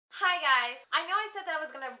Hi guys! I know I said that I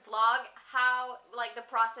was gonna vlog how, the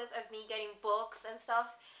process of me getting books and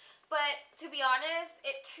stuff, but to be honest,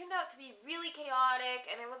 it turned out to be really chaotic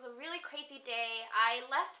and it was a really crazy day. I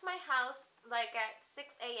left my house at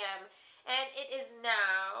 6 a.m. and it is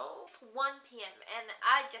now 1 p.m. and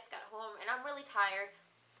I just got home and I'm really tired,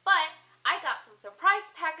 but I got some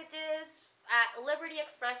surprise packages at Liberty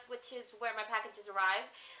Express, which is where my packages arrive.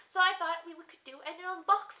 So I thought we could do an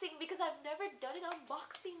unboxing because I've never done an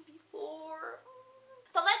unboxing before.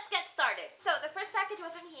 So let's get started. So the first package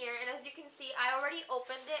was in here, and as you can see, I already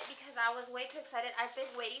opened it because I was way too excited. I've been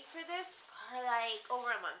waiting for this for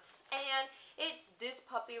over a month. And it's this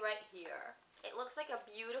puppy right here. It looks like a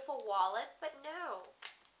beautiful wallet, but no.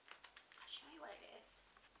 I'll show you what it is.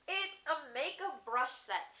 It's a makeup brush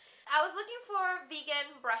set. I was looking for vegan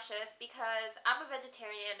brushes because I'm a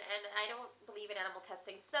vegetarian and I don't believe in animal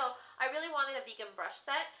testing. So I really wanted a vegan brush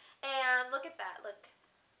set. And look at that. Look.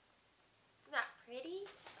 Isn't that pretty?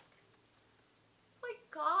 Oh my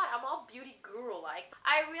god, I'm all beauty guru-like.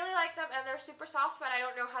 I really like them and they're super soft, but I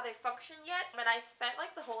don't know how they function yet. But I spent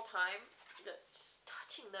the whole time just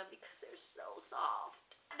touching them because they're so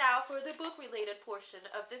soft. Now for the book-related portion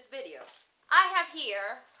of this video. I have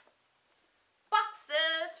here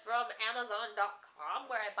boxes from Amazon.com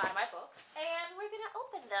where I buy my books, and we're gonna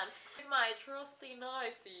open them. Here's my trusty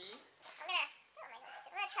knifey. I'm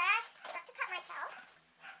gonna try not to cut myself.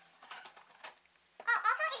 Oh,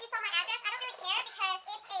 also, if you saw my address, I don't really care because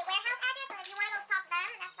it's a warehouse address, so if you want to go stalk them,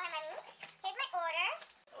 that's fine by me. Here's my order.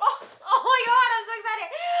 Oh my god, I'm so excited.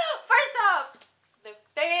 First up, The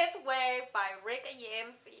Fifth Way by Rick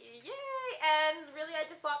Yancey. Yay! And really, I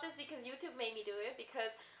just bought this because YouTube made me do it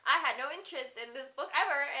because I had no interest in this book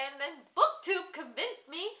ever, and then BookTube convinced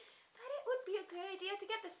me that it would be a good idea to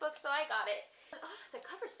get this book, so I got it. Oh, the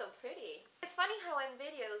cover's so pretty. It's funny how in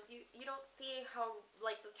videos you don't see how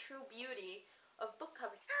the true beauty of book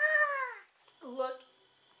covers. Look,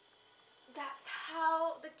 that's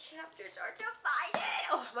how the chapters are divided.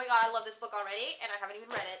 Oh my god, I love this book already, and I haven't even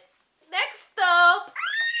read it. Next up.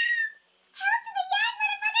 Help me, yes,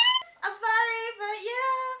 motherfuckers! I'm sorry, but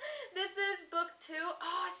yeah, this is book 2.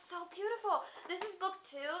 Oh, it's so beautiful. This is book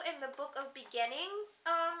 2 in the Book of Beginnings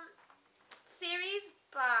series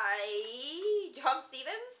by John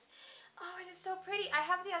Stevens. Oh, it is so pretty. I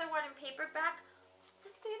have the other one in paperback.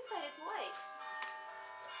 Look at the inside, it's white.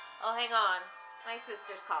 Oh, hang on. My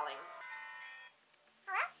sister's calling.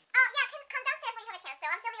 Hello? Oh, yeah, come downstairs when you have a chance,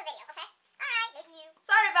 though. I'm filming a video, okay? Alright, thank you.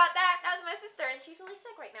 Sorry about that. That was my sister, and she's really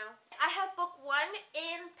sick right now. I have book 1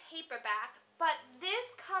 in paperback, but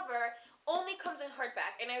this cover only comes in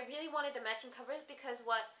hardback, and I really wanted the matching covers because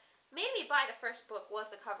what made me buy the first book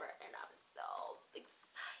was the cover, and I'm so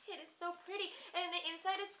excited. It's so pretty, and the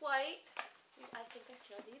inside is white. I think I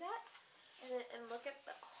showed you that. And look at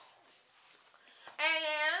the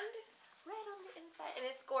and red on the inside, and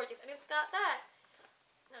it's gorgeous, and it's got that.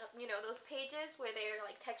 You know, those pages where they're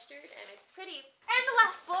textured, and it's pretty. And the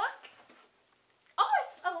last book. Oh,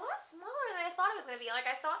 it's a lot smaller than I thought it was going to be. I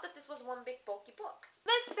thought that this was one big bulky book.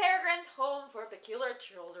 Miss Peregrine's Home for Peculiar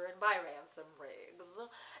Children by Ransom Riggs.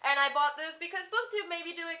 And I bought this because BookTube made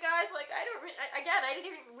me do it, guys. I didn't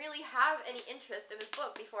even really have any interest in this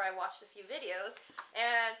book before I watched a few videos.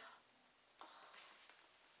 And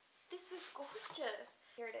this is gorgeous.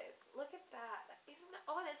 Here it is. Look at that. Isn't that,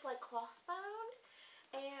 oh, and it's cloth bound.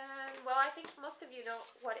 And, well, I think most of you know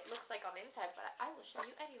what it looks like on the inside, but I will show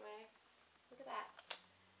you anyway. Look at that.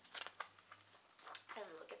 And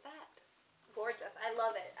look at that. Gorgeous. I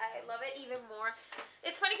love it. I love it even more.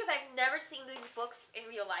 It's funny because I've never seen these books in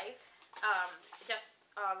real life, just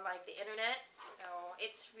on, the internet. So,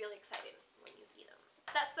 it's really exciting when you see them.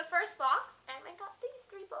 That's the first box, and I got these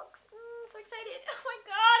 3 books. So excited. Oh my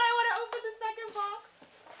god, I want to open the second box.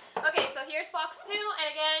 Okay, so here's box 2, and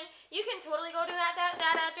again, you can totally go to that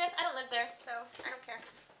address. I don't live there, so I don't care.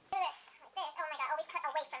 Do this, like this. Oh my god, always cut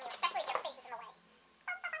away from you, especially if your face is in the way.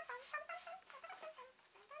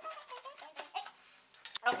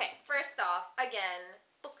 Okay, first off, again,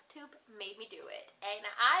 BookTube made me do it, and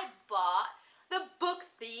I bought The Book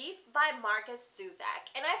Thief by Marcus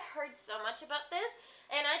Zusak, and I've heard so much about this,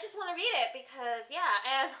 and I just want to read it because, yeah,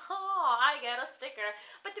 and I get a sticker.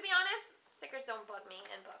 But to be honest, stickers don't bug me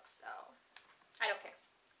in books, so I don't care.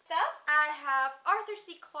 So, I have Arthur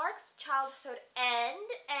C. Clarke's Childhood End,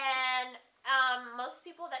 and most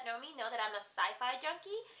people that know me know that I'm a sci-fi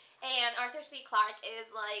junkie, and Arthur C. Clarke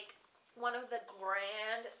is one of the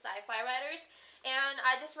grand sci-fi writers, and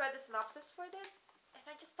I just read the synopsis for this, and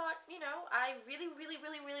I just thought, I really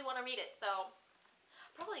want to read it, so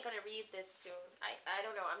I'm probably going to read this soon. I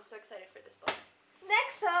don't know, I'm so excited for this book.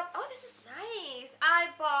 Next up, oh, this is nice.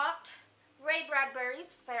 I bought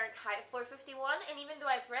Bradbury's Fahrenheit 451, and even though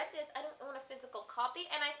I've read this, I don't own a physical copy,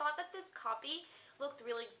 and I thought that this copy looked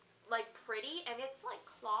really, like, pretty, and it's, like,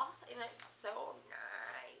 cloth, and it's so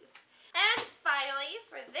nice. And finally,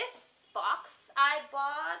 for this box, I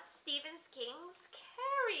bought Stephen King's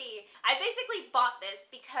Carrie. I basically bought this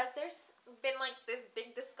because there's been, like, this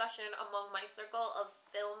big discussion among my circle of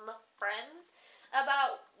film friends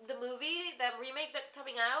about the movie, the remake that's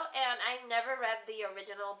coming out, and I never read the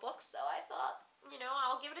original book, so I thought, you know,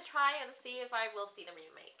 I'll give it a try and see if I will see the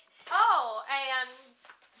remake. Oh, and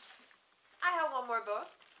I have one more book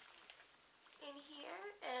in here,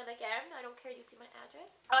 and again, I don't care, you see my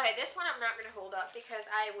address. Okay, this one I'm not going to hold up because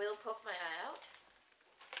I will poke my eye out.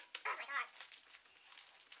 Oh my god.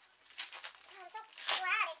 I'm so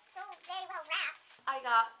glad it's so very well wrapped. I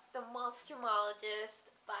got The Monstrumologist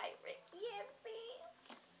by Rick Yancey.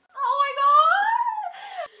 Oh my god!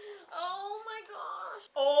 Oh my gosh.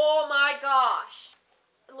 Oh my gosh.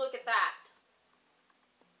 Look at that.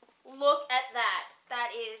 Look at that.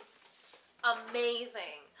 That is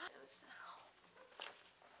amazing.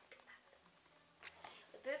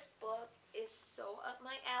 This book is so up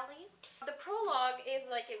my alley. The prologue is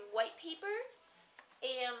like in white paper,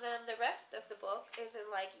 and then the rest of the book is in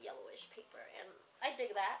like yellowish paper, and I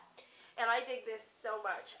dig that. And I dig this so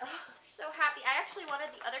much. Oh, so happy. I actually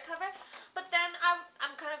wanted the other cover, but then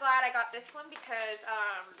I'm kind of glad I got this one because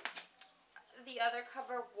the other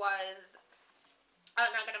cover was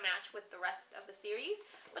not going to match with the rest of the series.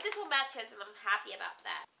 But this will match his, and I'm happy about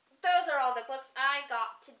that. Those are all the books I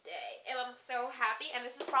got today, and I'm so happy. And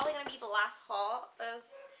this is probably going to be the last haul of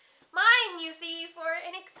mine, you see, for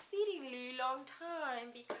an exceedingly long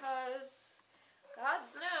time because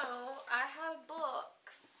gods know I have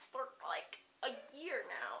books for like a year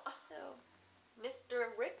now. So,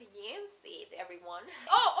 Mr. Rick Yancey, everyone.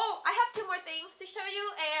 Oh, I have two more things to show you,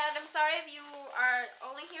 and I'm sorry if you are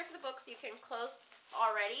only here for the books, you can close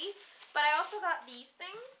already. But I also got these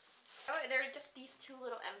things. Oh, they're just these two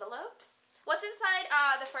little envelopes. What's inside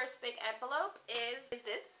the first big envelope is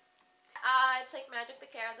this. I played Magic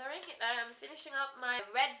the Gathering, and I'm finishing up my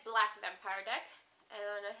red-black vampire deck,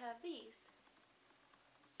 and I have these.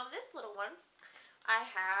 So this little one,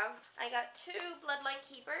 I got two Bloodline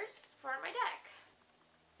Keepers for my deck.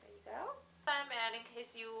 There you go. And in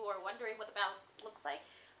case you are wondering what the back looks like,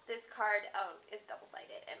 this card is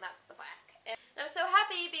double-sided, and that's the back. And I'm so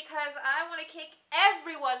happy because I want to kick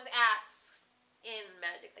everyone's ass in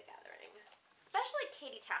Magic the Gathering. Especially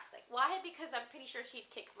Katie-tastic. Why? Because I'm pretty sure she'd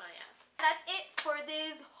kick my ass. That's it for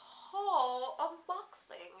this whole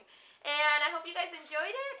unboxing. And I hope you guys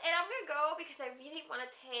enjoyed it. And I'm going to go because I really want to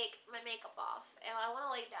take my makeup off. And I want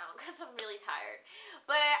to lay down because I'm really tired.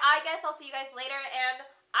 But I guess I'll see you guys later. And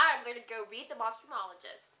I'm going to go read The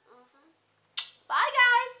Monstrumologist. Bye,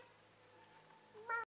 guys!